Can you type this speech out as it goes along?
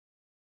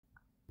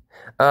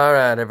All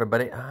right,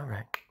 everybody. All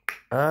right.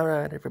 All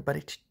right,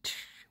 everybody.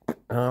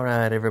 All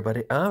right,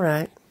 everybody. All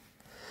right.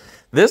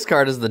 This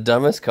card is the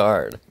dumbest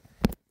card.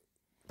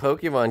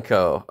 Pokemon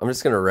Co. I'm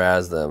just going to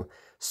razz them.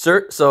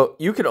 So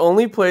you can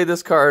only play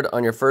this card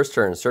on your first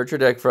turn. Search your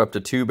deck for up to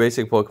 2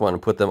 basic Pokemon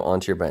and put them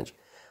onto your bench.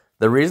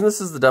 The reason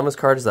this is the dumbest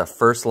card is that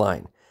first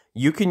line.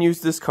 You can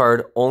use this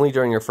card only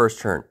during your first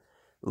turn.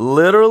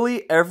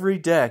 Literally every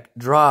deck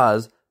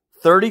draws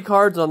 30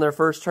 cards on their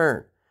first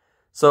turn.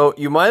 So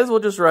you might as well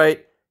just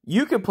write,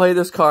 you can play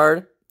this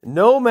card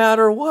no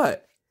matter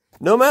what.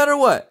 No matter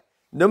what.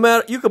 No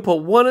matter, you could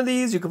put 1 of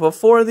these, you could put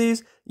 4 of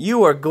these.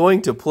 You are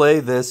going to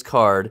play this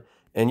card,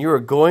 and you are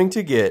going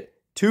to get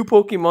 2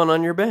 Pokemon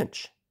on your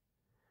bench.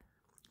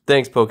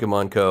 Thanks,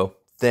 Pokemon Co.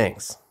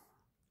 Thanks.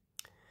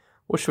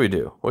 What should we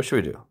do? What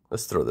should we do?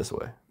 Let's throw this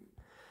away.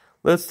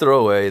 Let's throw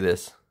away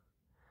this.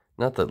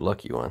 Not the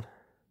lucky one.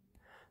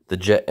 The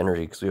Jet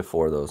Energy, because we have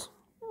 4 of those.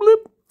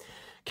 Bloop.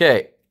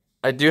 Okay.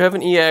 I do have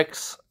an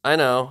EX. I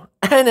know.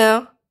 I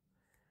know.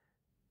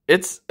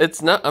 It's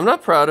not, I'm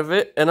not proud of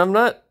it, and I'm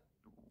not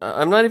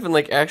even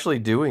like actually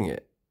doing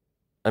it.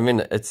 I mean,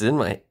 it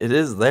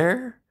is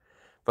there,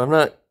 but I'm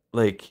not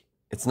like,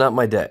 it's not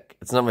my deck.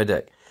 It's not my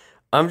deck.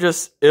 I'm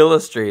just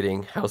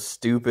illustrating how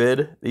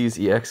stupid these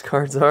EX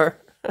cards are.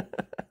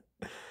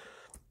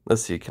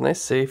 Let's see, can I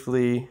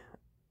safely,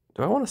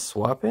 do I want to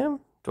swap him?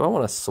 Do I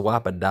want to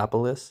swap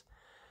Adopolis?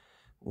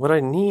 What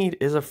I need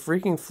is a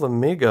freaking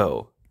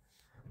Flamigo.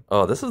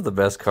 Oh, this is the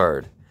best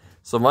card.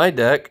 So my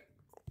deck,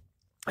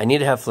 I need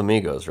to have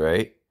Flamigos,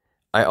 right?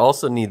 I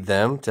also need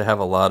them to have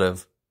a lot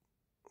of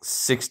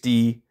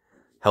 60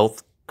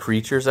 health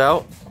creatures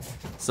out.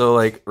 So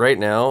like right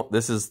now,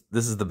 this is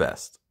the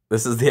best.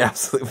 This is the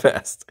absolute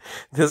best.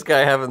 This guy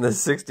having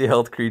this 60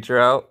 health creature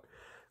out,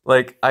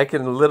 like I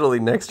can literally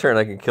next turn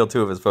I can kill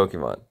 2 of his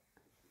Pokemon.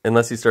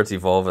 Unless he starts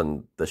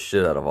evolving the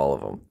shit out of all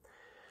of them.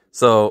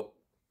 So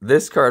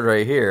this card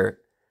right here,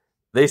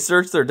 they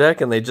search their deck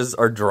and they just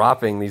are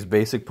dropping these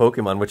basic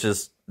Pokemon, which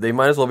is, they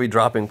might as well be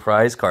dropping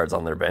prize cards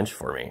on their bench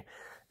for me.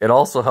 It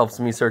also helps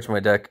me search my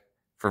deck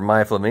for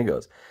my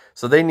Flamingos.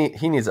 So he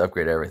needs to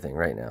upgrade everything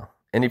right now.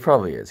 And he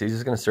probably is. He's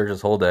just going to search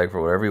his whole deck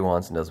for whatever he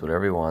wants and does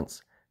whatever he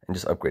wants and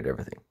just upgrade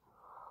everything.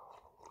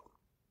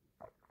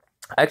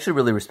 I actually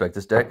really respect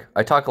this deck.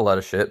 I talk a lot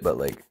of shit, but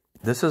like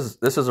this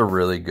is a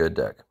really good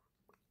deck.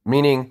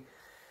 Meaning,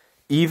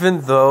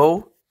 even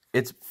though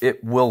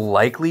it will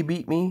likely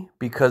beat me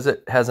because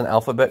it has an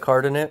alphabet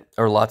card in it,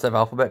 or lots of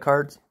alphabet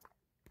cards,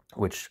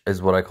 which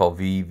is what I call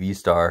V,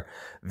 V-Star,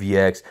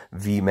 VX,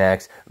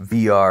 VMAX,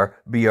 VR,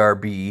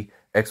 BRB,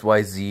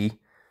 XYZ.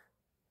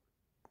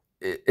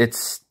 It's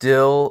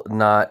still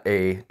not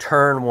a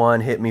turn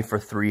 1 hit me for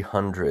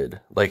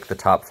 300 like the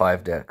top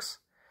 5 decks.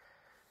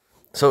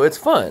 So it's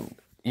fun.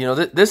 You know,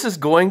 this is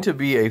going to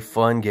be a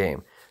fun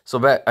game.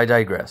 So I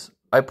digress.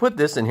 I put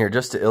this in here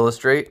just to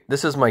illustrate.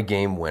 This is my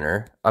game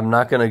winner. I'm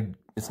not going to,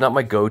 it's not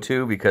my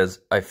go-to because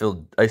I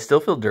still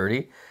feel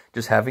dirty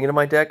just having it in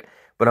my deck,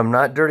 but I'm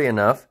not dirty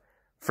enough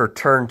for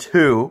turn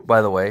 2,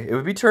 by the way. It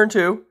would be turn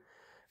 2.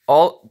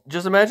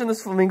 Just imagine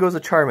this Flamingo is a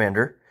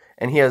Charmander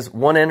and he has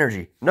 1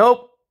 energy.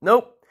 Nope,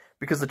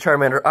 because the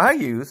Charmander I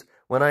use,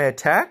 when I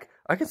attack,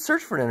 I can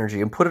search for an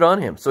energy and put it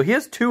on him. So he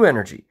has 2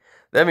 energy.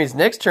 That means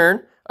next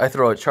turn, I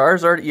throw a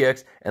Charizard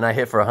EX and I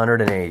hit for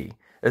 180.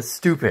 It's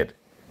stupid.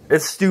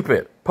 It's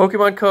stupid.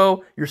 Pokemon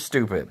Co., you're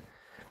stupid.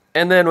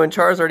 And then when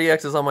Charizard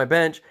EX is on my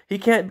bench, he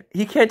can't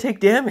take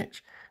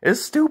damage.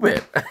 It's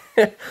stupid.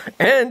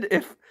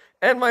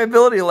 and my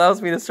ability allows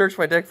me to search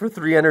my deck for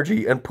 3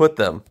 energy and put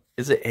them.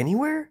 Is it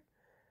anywhere?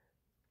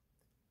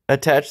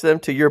 Attach them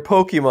to your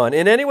Pokemon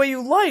in any way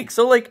you like.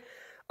 So like,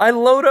 I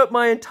load up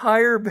my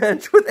entire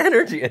bench with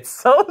energy. It's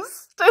so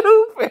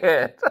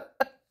stupid.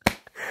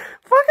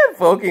 Fucking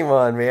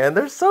Pokemon, man.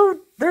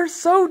 They're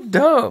so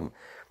dumb.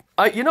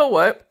 You know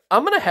what?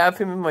 I'm going to have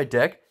him in my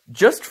deck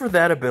just for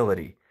that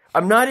ability.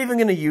 I'm not even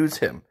going to use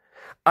him.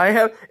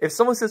 If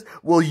someone says,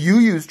 well, you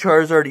use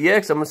Charizard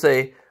EX, I'm going to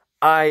say,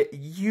 I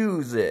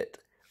use it.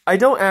 I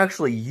don't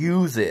actually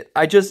use it.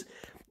 I just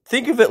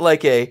think of it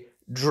like a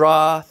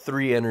draw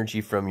 3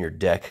 energy from your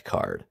deck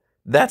card.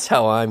 That's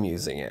how I'm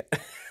using it.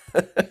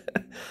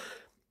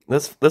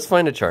 Let's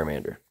find a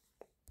Charmander.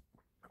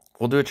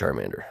 We'll do a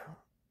Charmander.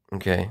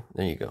 Okay,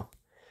 there you go.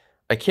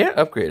 I can't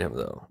upgrade him,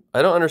 though.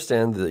 I don't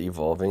understand the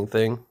evolving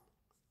thing.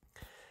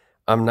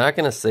 I'm not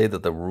going to say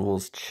that the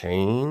rules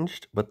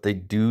changed, but they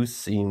do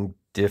seem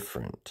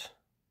different.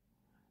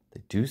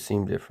 They do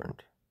seem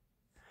different.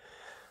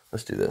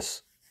 Let's do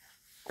this.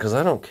 Because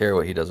I don't care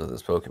what he does with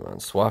his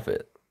Pokemon. Swap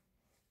it.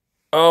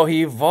 Oh,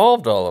 he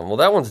evolved all of them. Well,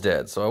 that one's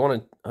dead. So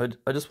I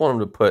just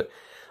want him to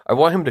I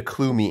want him to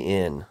clue me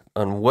in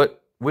on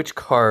which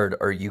card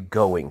are you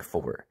going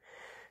for?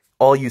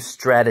 All you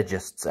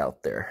strategists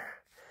out there.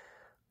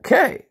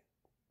 Okay.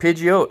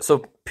 Pidgeot.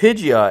 So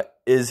Pidgeot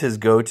is his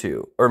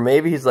go-to. Or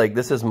maybe he's like,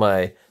 this is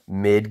my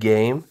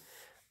mid-game.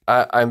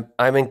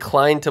 I'm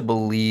inclined to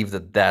believe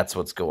that that's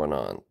what's going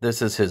on.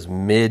 This is his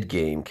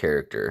mid-game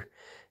character.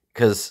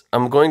 Because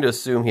I'm going to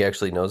assume he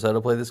actually knows how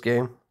to play this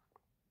game.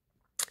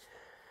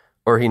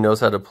 Or he knows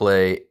how to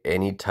play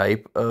any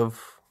type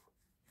of...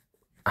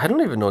 I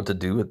don't even know what to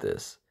do with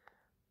this.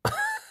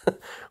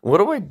 What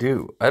do I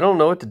do? I don't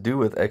know what to do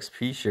with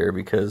XP share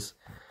because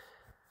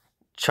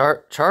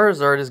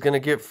Charizard is going to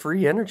get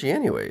free energy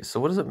anyway. So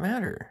what does it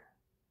matter?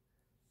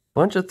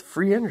 Bunch of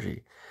free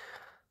energy.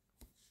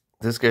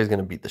 This guy's going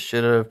to beat the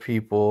shit out of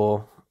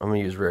people. I'm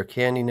going to use Rare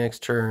Candy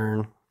next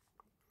turn.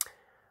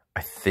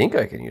 I think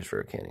I can use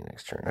Rare Candy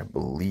next turn. I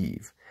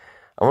believe.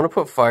 I want to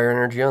put Fire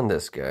Energy on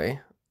this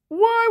guy.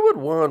 Why would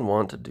one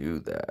want to do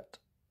that?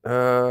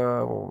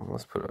 Well,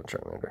 let's put it on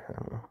Charmander. I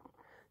don't know.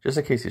 Just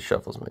in case he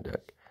shuffles my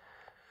deck.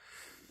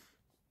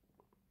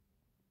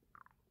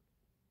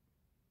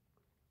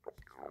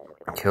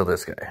 Kill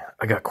this guy.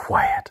 I got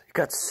quiet. It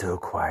got so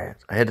quiet.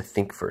 I had to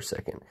think for a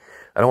second.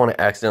 I don't want to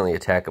accidentally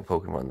attack a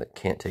Pokemon that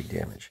can't take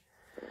damage.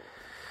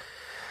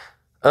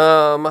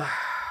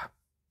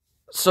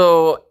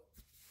 So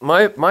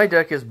my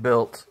deck is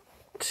built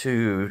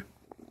to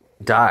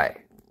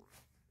die,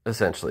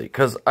 essentially,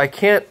 because I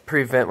can't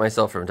prevent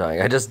myself from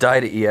dying. I just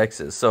die to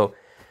EXs, so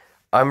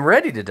I'm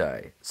ready to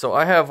die. So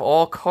I have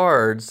all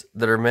cards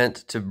that are meant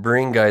to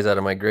bring guys out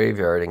of my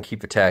graveyard and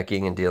keep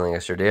attacking and dealing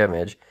extra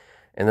damage,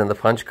 and then the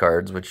punch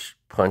cards, which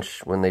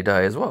punch when they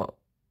die as well.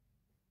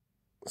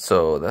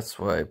 So that's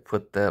why I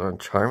put that on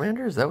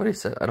Charmander? Is that what he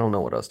said? I don't know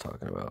what I was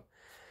talking about.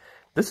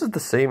 This is the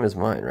same as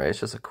mine, right? It's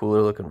just a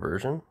cooler looking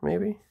version,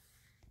 maybe?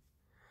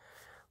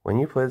 When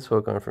you play this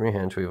Pokemon from your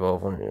hand to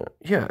evolve one...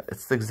 Yeah,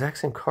 it's the exact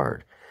same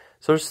card.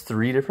 So there's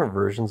 3 different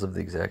versions of the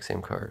exact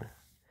same card.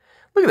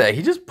 Look at that.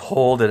 He just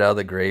pulled it out of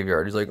the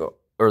graveyard. He's like, oh,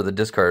 or the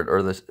discard,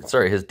 or the...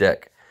 Sorry, his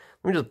deck.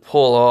 Let me just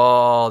pull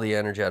all the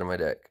energy out of my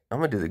deck. I'm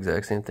going to do the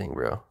exact same thing,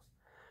 bro.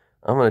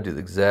 I'm going to do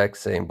the exact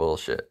same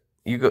bullshit.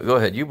 You go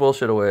ahead. You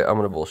bullshit away. I'm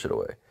going to bullshit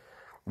away.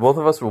 Both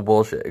of us will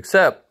bullshit.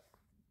 Except,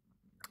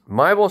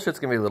 my bullshit's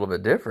going to be a little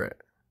bit different.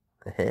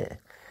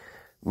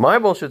 My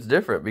bullshit's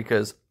different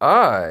because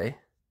I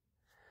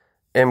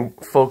am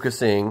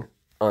focusing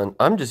on...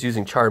 I'm just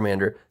using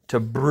Charmander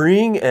to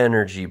bring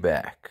energy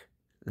back.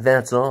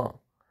 That's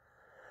all.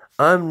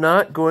 I'm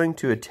not going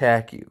to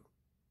attack you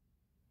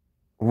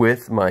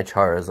with my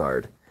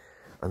Charizard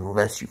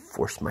unless you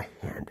force my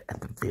hand at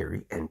the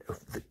very end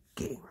of the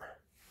game.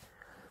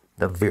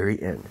 The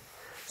very end.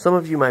 Some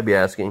of you might be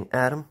asking,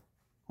 Adam,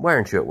 why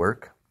aren't you at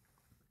work?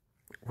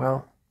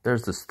 Well,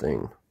 there's this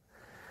thing.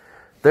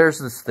 There's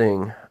this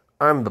thing.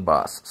 I'm the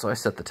boss, so I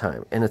set the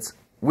time. And it's,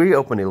 we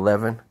open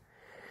 11, and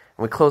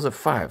we close at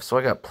 5, so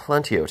I got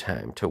plenty of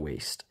time to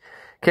waste.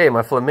 Okay,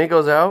 my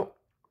Flamigo's out.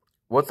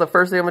 What's the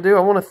first thing I'm going to do?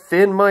 I want to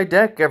thin my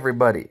deck,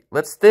 everybody.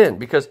 Let's thin,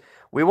 because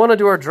we want to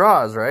do our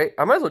draws, right?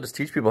 I might as well just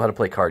teach people how to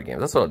play card games.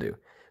 That's what I'll do.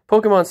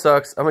 Pokemon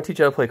sucks. I'm going to teach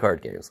you how to play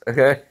card games,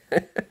 okay?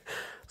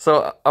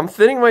 So I'm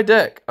thinning my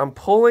deck. I'm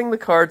pulling the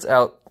cards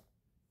out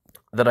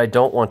that I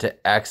don't want to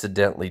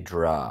accidentally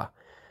draw.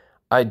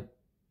 I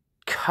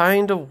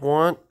kind of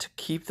want to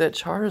keep that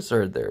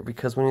Charizard there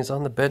because when he's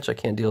on the bench, I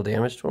can't deal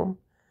damage to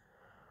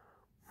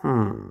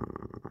him.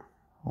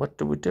 What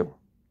do we do?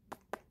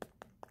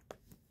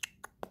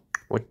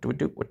 What do we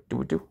do? What do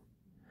we do?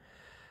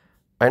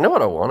 I know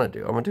what I want to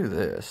do. I'm going to do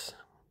this.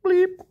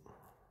 Bleep.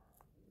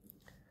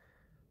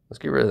 Let's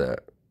get rid of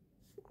that.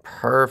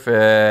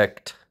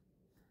 Perfect.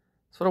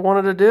 That's what I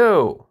wanted to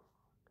do.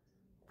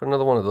 Put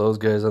another one of those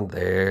guys on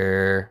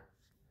there.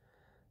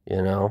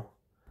 You know.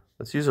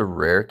 Let's use a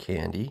rare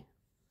candy.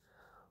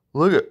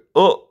 Look at...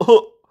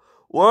 Oh,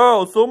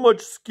 wow, so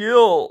much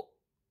skill.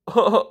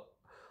 I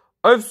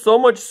have so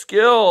much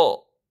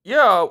skill.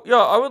 Yeah,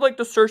 I would like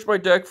to search my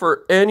deck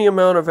for any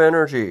amount of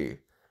energy.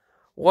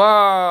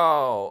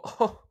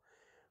 Wow.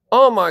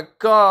 Oh my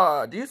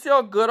god. Do you see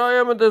how good I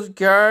am at this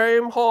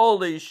game?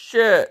 Holy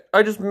shit.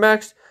 I just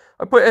maxed...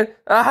 I put in...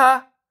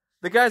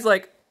 The guy's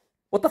like,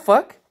 what the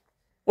fuck?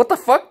 What the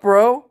fuck,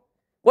 bro?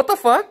 What the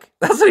fuck?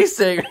 That's what he's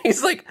saying.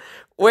 He's like,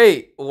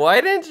 wait,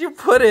 why didn't you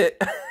put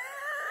it...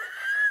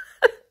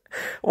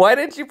 Why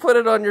didn't you put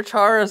it on your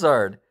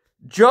Charizard?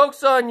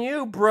 Joke's on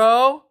you,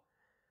 bro.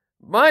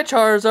 My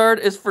Charizard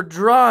is for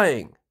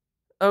drawing.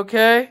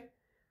 Okay?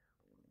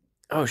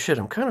 Oh shit,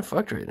 I'm kind of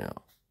fucked right now.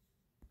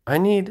 I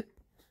need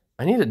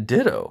a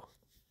Ditto.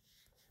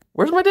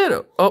 Where's my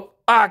Ditto? Oh,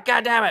 god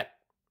damn it.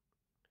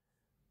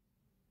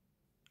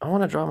 I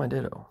want to draw my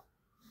Ditto.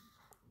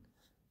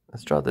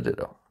 Let's draw the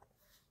Ditto.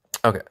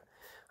 Okay.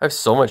 I have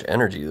so much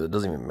energy that it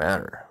doesn't even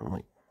matter. I'm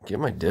like, get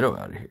my Ditto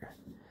out of here.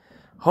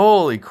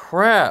 Holy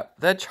crap.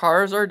 That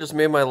Charizard just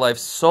made my life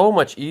so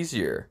much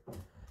easier.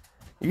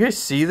 You guys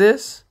see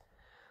this?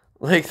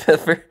 Like,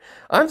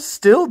 I'm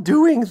still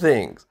doing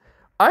things.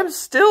 I'm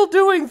still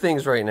doing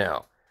things right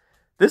now.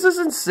 This is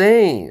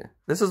insane.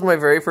 This is my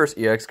very first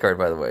EX card,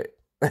 by the way.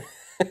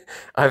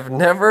 I've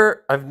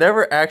never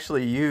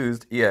actually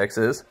used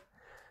EXs.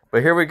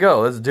 But here we go.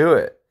 Let's do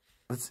it.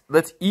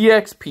 Let's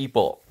EX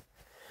people.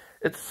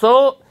 It's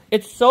so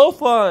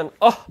fun.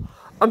 Oh,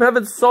 I'm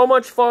having so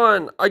much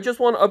fun. I just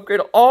want to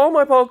upgrade all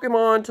my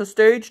Pokemon to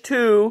stage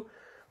 2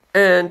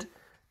 and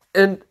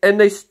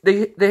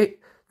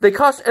they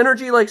cost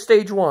energy like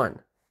stage 1.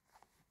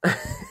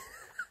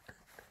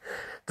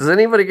 Does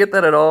anybody get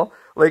that at all?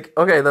 Like,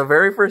 okay, the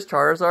very first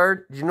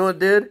Charizard, do you know what it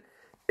did?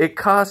 It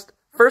cost,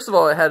 first of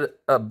all, it had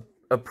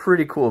a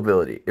pretty cool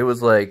ability. It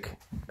was like,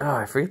 oh,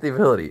 I forget the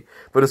ability,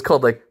 but it's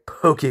called like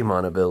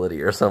Pokemon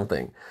ability or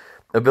something.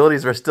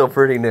 Abilities were still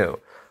pretty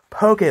new.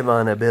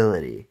 Pokemon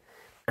ability.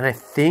 And I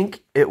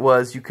think it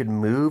was you could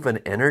move an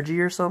energy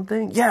or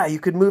something. Yeah, you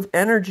could move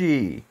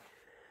energy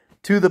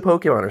to the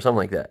Pokemon or something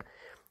like that.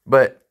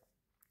 But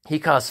he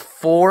cost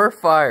 4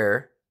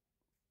 fire,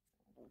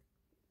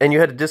 and you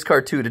had to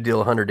discard 2 to deal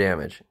 100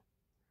 damage.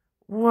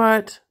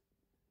 What?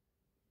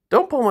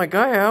 Don't pull my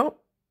guy out.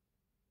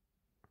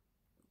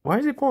 Why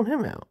is he pulling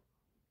him out?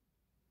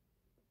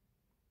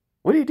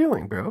 What are you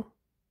doing, bro?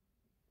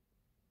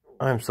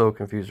 I'm so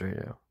confused right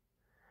now.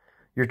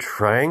 You're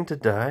trying to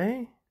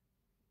die?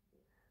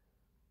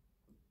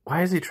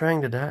 Why is he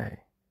trying to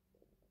die?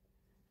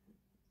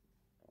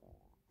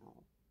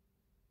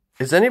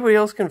 Is anybody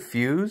else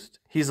confused?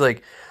 He's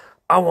like,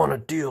 I want to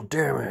deal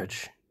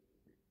damage.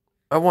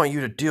 I want you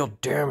to deal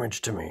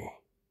damage to me.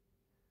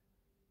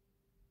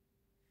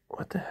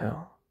 What the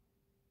hell?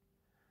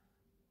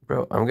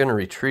 Bro, I'm going to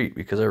retreat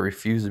because I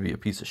refuse to be a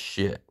piece of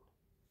shit.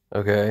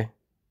 Okay?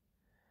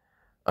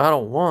 I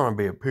don't want to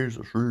be a piece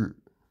of shit.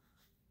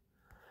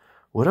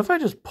 What if I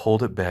just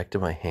pulled it back to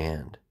my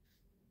hand?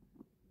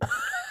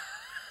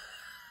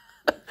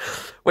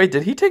 Wait,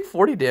 did he take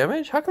 40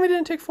 damage? How come he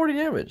didn't take 40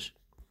 damage?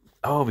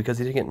 Oh, because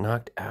he didn't get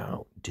knocked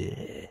out.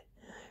 Duh.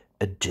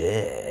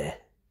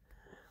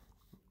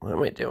 What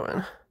am I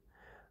doing?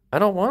 I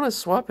don't want to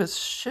swap his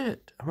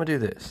shit. I'm going to do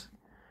this.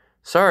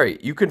 Sorry,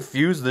 you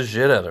confused the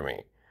shit out of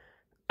me.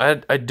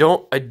 I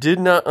did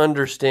not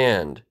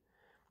understand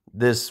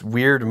this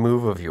weird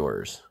move of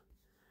yours.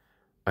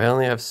 I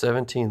only have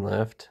 17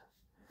 left.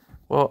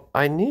 Well,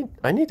 I need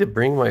to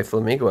bring my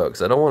Flamigo out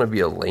because I don't want to be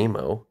a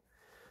lame-o.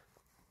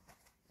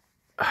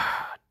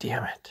 Ah,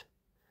 damn it.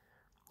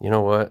 You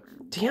know what?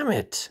 Damn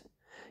it.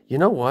 You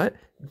know what?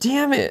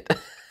 Damn it.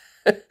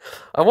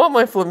 I want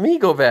my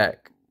Flamigo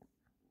back.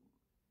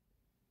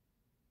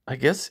 I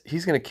guess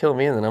he's going to kill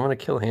me and then I'm going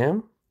to kill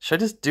him? Should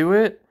I just do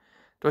it?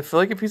 Do I feel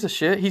like a piece of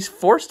shit? He's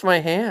forced my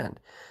hand.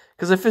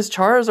 Because if his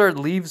Charizard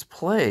leaves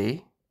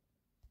play...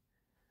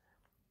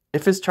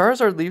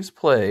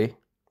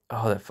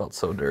 Oh, that felt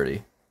so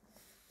dirty.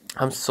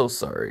 I'm so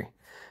sorry.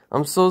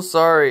 I'm so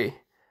sorry.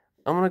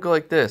 I'm going to go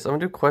like this. I'm going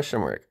to do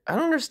question mark. I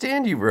don't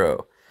understand you,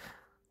 bro.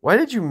 Why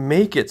did you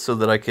make it so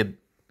that I could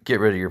get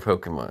rid of your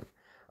Pokemon?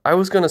 I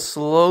was going to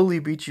slowly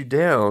beat you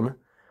down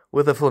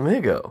with a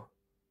Flamigo.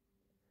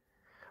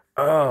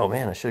 Oh,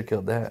 man, I should have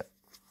killed that.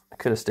 I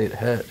could have stayed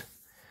ahead.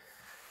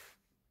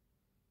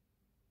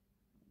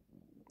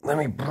 Let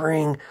me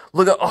bring...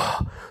 Look at...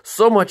 Oh,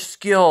 so much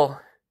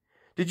skill.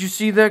 Did you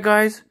see that,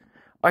 guys?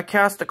 I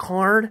cast a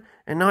card,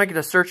 and now I get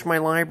to search my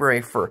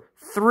library for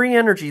 3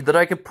 energy that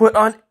I can put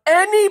on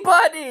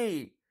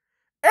anybody!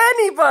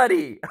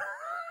 Anybody!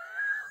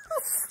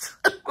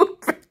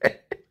 Stupid.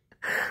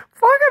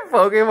 Fucking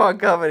Pokemon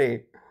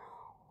Company.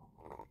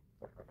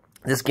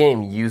 This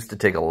game used to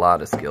take a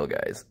lot of skill,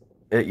 guys.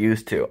 It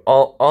used to.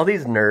 All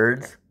these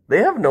nerds, they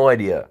have no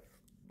idea.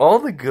 All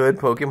the good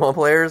Pokemon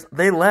players,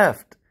 they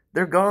left.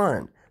 They're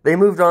gone. They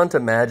moved on to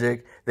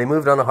Magic. They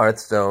moved on to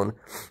Hearthstone.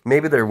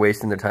 Maybe they're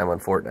wasting their time on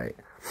Fortnite.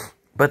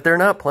 But they're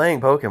not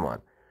playing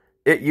Pokemon.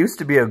 It used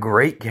to be a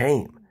great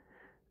game.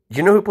 Do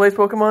you know who plays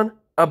Pokemon?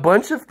 A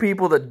bunch of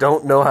people that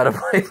don't know how to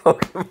play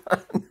Pokemon.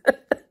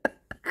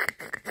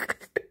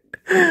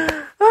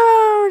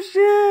 Oh,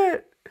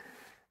 shit.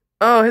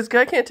 Oh, his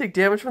guy can't take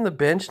damage from the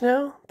bench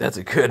now? That's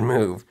a good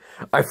move.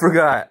 I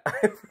forgot.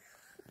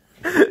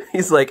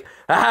 He's like,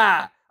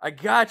 ah, I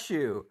got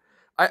you.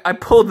 I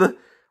pulled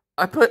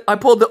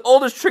the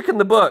oldest trick in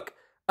the book.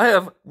 I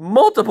have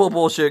multiple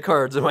bullshit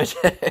cards in my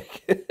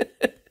deck.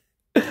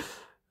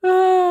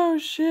 Oh,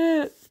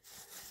 shit.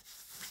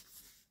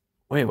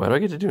 Wait, why do I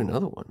get to do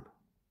another one?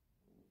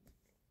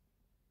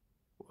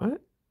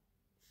 What?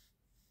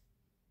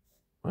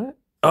 What?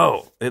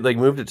 Oh, it like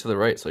moved it to the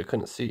right so I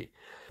couldn't see.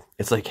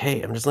 It's like,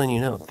 hey, I'm just letting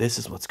you know this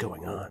is what's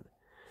going on.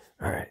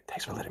 All right,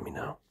 thanks for letting me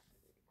know.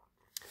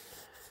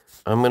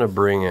 I'm going to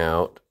bring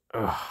out...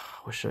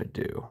 what should I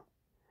do?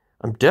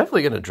 I'm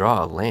definitely going to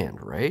draw a land,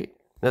 right?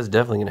 That's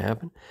definitely going to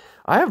happen.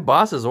 I have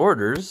boss's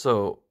orders,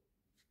 so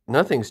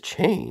nothing's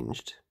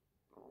changed.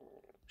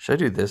 Should I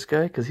do this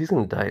guy? Because he's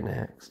going to die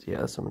next. Yeah,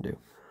 that's what I'm going to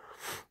do.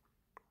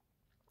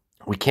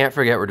 We can't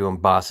forget we're doing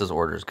boss's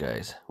orders,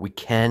 guys. We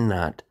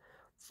cannot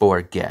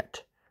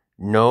forget.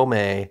 No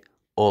me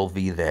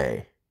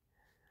olvide.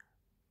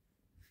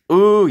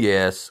 Ooh,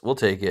 yes. We'll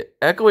take it.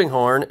 Echoing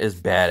Horn is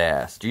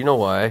badass. Do you know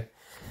why?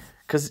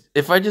 Because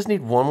if I just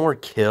need one more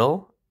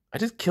kill, I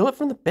just kill it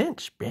from the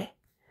bench, bruh.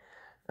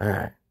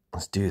 Alright,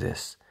 let's do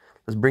this.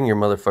 Let's bring your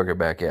motherfucker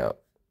back out.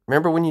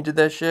 Remember when you did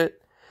that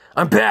shit?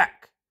 I'm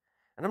back!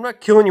 And I'm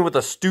not killing you with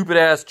a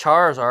stupid-ass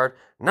Charizard.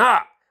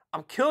 Nah!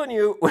 I'm killing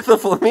you with a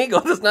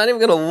Flamigo that's not even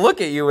going to look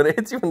at you when it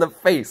hits you in the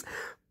face.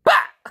 Bah!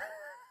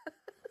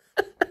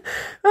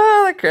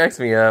 Oh, that cracks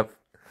me up.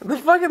 The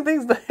fucking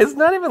thing's it's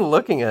not even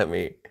looking at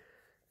me.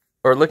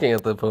 Or looking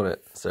at the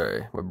opponent.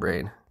 Sorry, my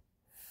brain.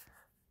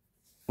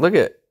 Look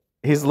at,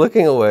 he's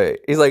looking away.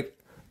 He's like,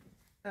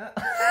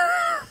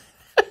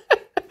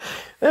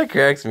 that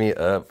cracks me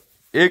up.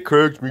 It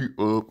cracks me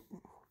up.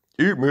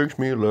 It makes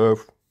me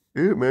laugh.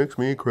 It makes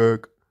me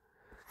crack.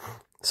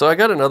 So I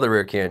got another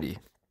rare candy.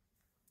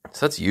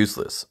 So that's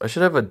useless. I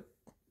should have a...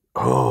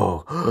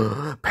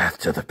 Oh, path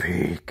to the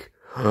peak.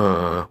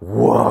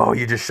 Whoa,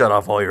 you just shut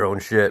off all your own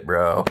shit,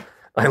 bro.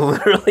 I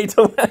literally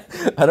don't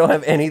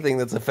have anything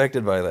that's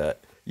affected by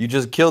that. You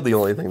just killed the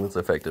only thing that's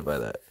affected by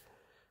that.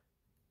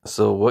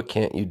 So what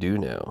can't you do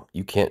now?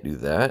 You can't do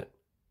that.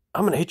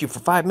 I'm going to hit you for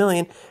 5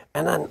 million,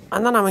 and then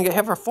I'm going to get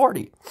hit for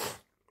 40.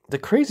 The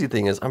crazy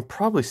thing is, I'm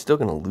probably still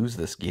going to lose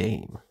this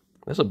game.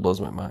 That's what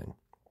blows my mind.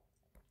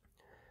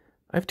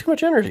 I have too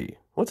much energy.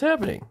 What's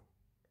happening?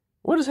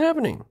 What is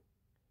happening?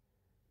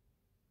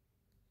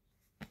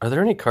 Are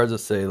there any cards that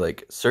say,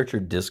 like, search or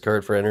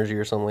discard for energy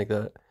or something like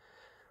that?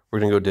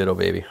 We're going to go Ditto,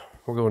 baby.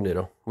 We're going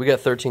Ditto. We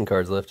got 13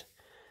 cards left.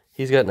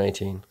 He's got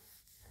 19.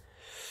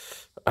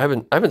 I've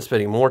been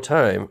spending more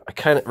time.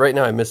 Right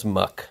now I miss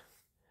Muck.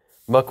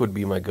 Muck would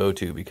be my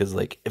go-to because,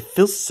 like, it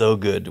feels so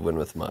good to win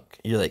with Muck.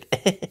 You're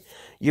like,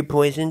 you're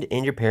poisoned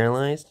and you're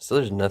paralyzed, so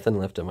there's nothing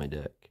left on my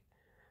deck.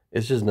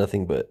 It's just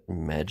nothing but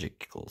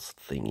magical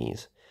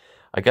thingies.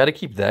 I got to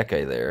keep that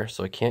guy there,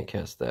 so I can't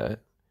cast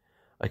that.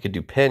 I could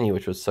do Penny,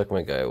 which would suck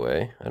my guy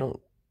away.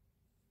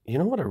 You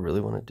know what I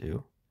really want to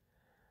do?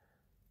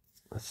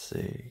 Let's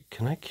see.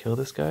 Can I kill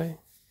this guy?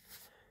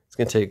 It's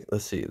going to take,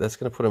 let's see, that's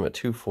going to put him at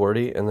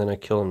 240, and then I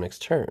kill him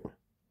next turn,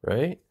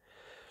 right?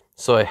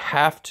 So I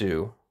have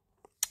to,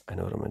 I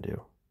know what I'm going to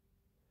do.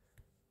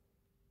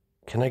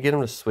 Can I get him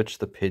to switch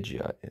the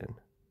Pidgeot in?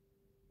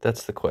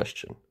 That's the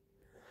question.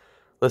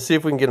 Let's see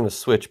if we can get him to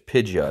switch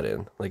Pidgeot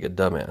in, like a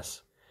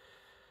dumbass.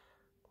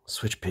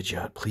 Switch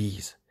Pidgeot,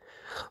 please.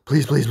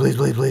 Please, please, please,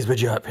 please, please,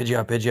 Pidgeot,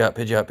 Pidgeot, Pidgeot,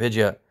 Pidgeot,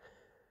 Pidgeot.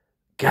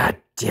 God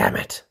damn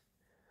it.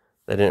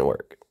 That didn't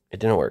work.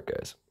 It didn't work,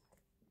 guys.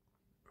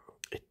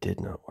 It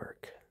did not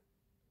work.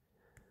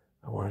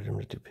 I wanted him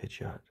to do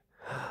Pidgeot.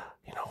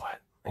 You know what?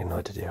 I know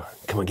what to do.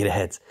 Come on, get a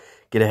heads.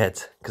 Get a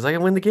heads. Because I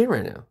can win the game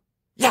right now.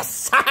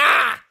 Yes!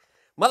 Ha-ha!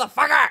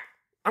 Motherfucker!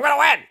 I'm going to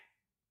win!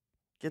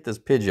 Get this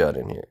Pidgeot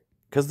in here.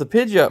 Because the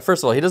Pidgeot,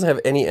 first of all, he doesn't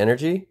have any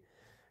energy,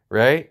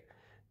 right?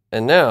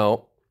 And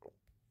now,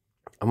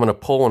 I'm going to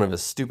pull one of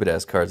his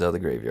stupid-ass cards out of the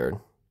graveyard.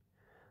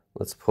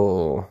 Let's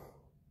pull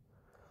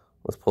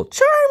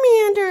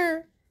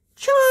Charmander!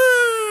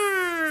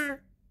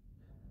 Char!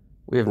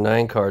 We have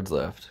 9 cards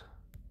left.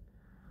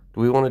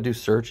 Do we want to do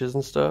searches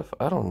and stuff?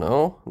 I don't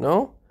know.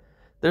 No?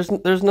 There's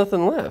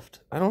nothing left.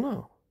 I don't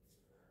know.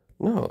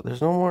 No,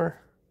 there's no more.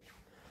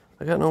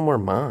 I got no more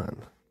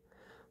Mon.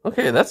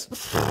 Okay,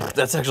 that's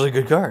actually a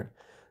good card.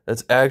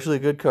 That's actually a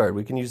good card.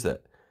 We can use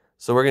that.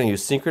 So we're going to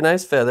use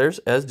Synchronized Feathers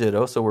as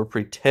Ditto. So we're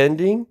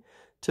pretending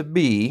to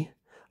be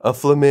a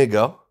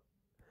Flamigo.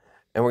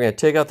 And we're going to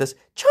take out this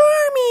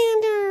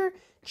Charmander.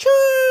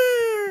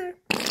 Char.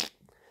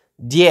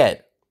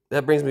 Dead.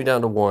 That brings me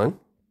down to 1.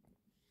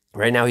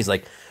 Right now he's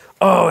like,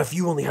 oh, if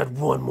you only had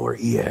 1 more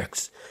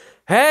EX.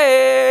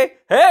 Hey!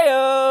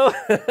 Hey-o!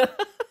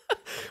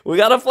 We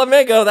got a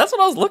Flamigo. That's what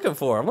I was looking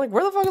for. I'm like,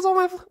 where's all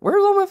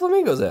my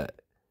Flamingos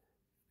at?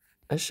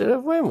 I should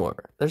have way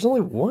more. There's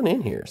only 1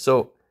 in here.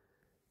 So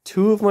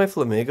 2 of my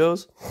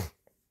Flamingos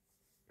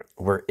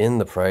were in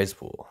the prize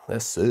pool.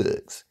 That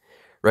sucks.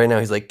 Right now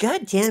he's like,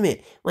 God damn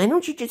it. Why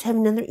don't you just have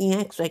another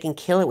EX so I can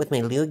kill it with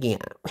my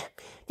Lugia?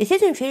 This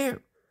isn't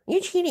fair.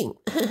 You're cheating.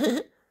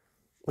 What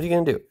are you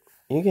going to do?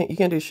 You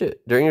can't do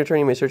shit. During your turn,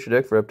 you may search your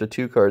deck for up to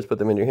 2 cards, put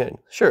them in your hand.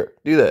 Sure,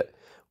 do that.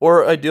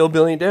 Or I deal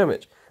billion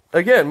damage.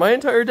 Again, my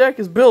entire deck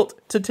is built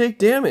to take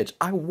damage.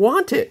 I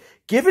want it.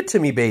 Give it to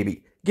me,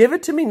 baby. Give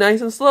it to me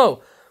nice and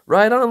slow.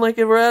 Ride on like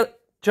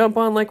jump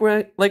on like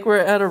we're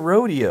at a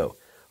rodeo.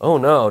 Oh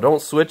no,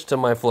 don't switch to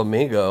my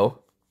Flamigo.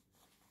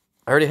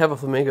 I already have a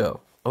Flamigo.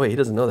 Oh wait, he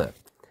doesn't know that.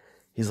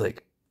 He's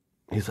like,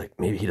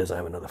 maybe he doesn't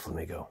have another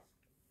Flamigo.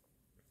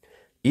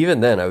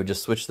 Even then, I would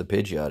just switch the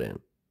Pidgeot in.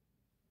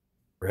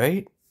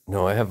 Right?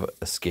 No, I have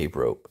Escape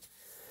Rope.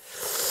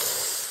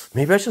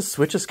 Maybe I should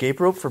switch Escape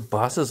Rope for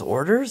boss's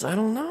orders? I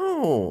don't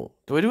know.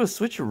 Do I do a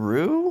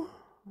switcheroo?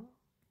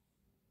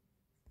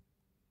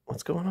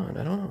 What's going on?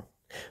 I don't know.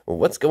 Well,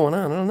 what's going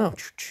on? I don't know.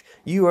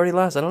 You already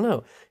lost. I don't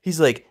know. He's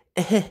like,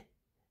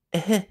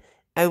 I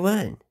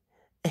won.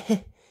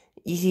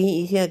 You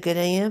see how good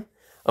I am?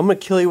 I'm going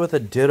to kill you with a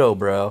Ditto,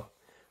 bro.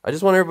 I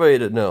just want everybody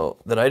to know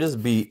that I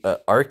just beat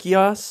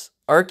Arceus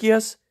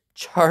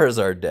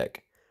Charizard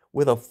deck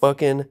with a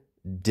fucking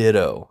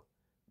Ditto.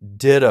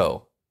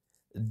 Ditto.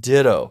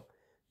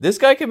 This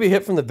guy can be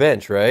hit from the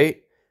bench,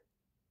 right?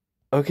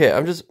 Okay,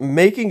 I'm just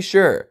making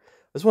sure.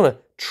 I just want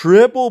to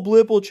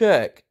triple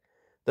check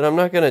that I'm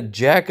not going to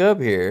jack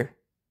up here.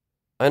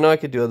 I know I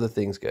could do other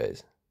things,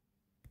 guys.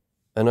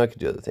 I know I could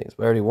do other things,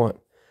 but I already won.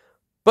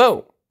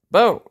 Boom.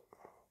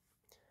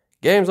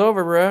 Game's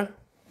over, bruh.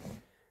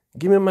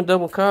 Give me my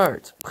double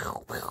cards.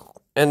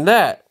 And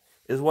that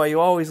is why you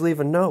always leave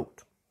a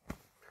note.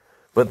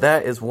 But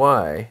that is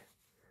why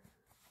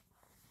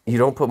you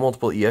don't put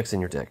multiple EX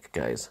in your deck,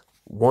 guys.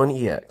 1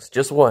 EX.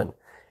 Just 1.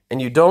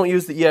 and you don't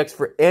use the EX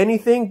for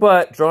anything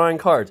but drawing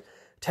cards.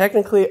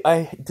 Technically,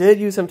 I did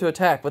use him to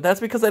attack, but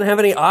that's because I didn't have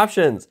any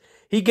options.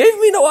 He gave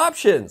me no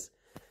options.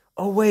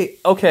 Oh, wait.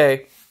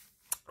 Okay.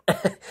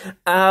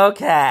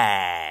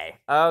 Okay.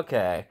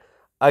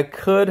 I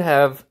could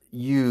have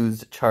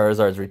used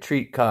Charizard's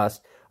retreat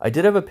cost. I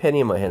did have a penny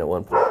in my hand at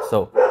one point,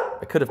 so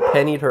I could have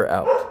pennied her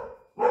out.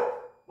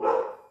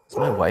 Is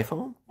my wife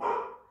home?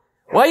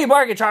 Why are you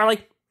barking,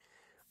 Charlie?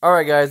 All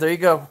right, guys, there you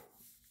go.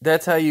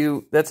 That's how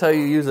you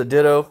use a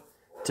Ditto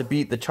to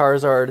beat the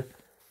Charizard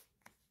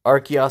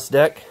Arceus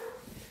deck.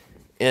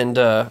 And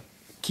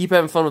keep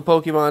having fun with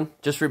Pokemon.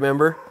 Just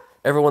remember,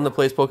 everyone that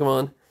plays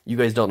Pokemon, you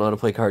guys don't know how to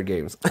play card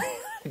games.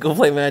 Go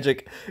play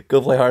Magic.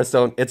 Go play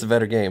Hearthstone. It's a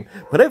better game.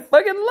 But I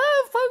fucking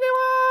love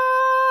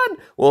Pokemon!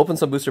 We'll open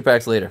some booster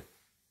packs later.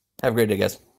 Have a great day, guys.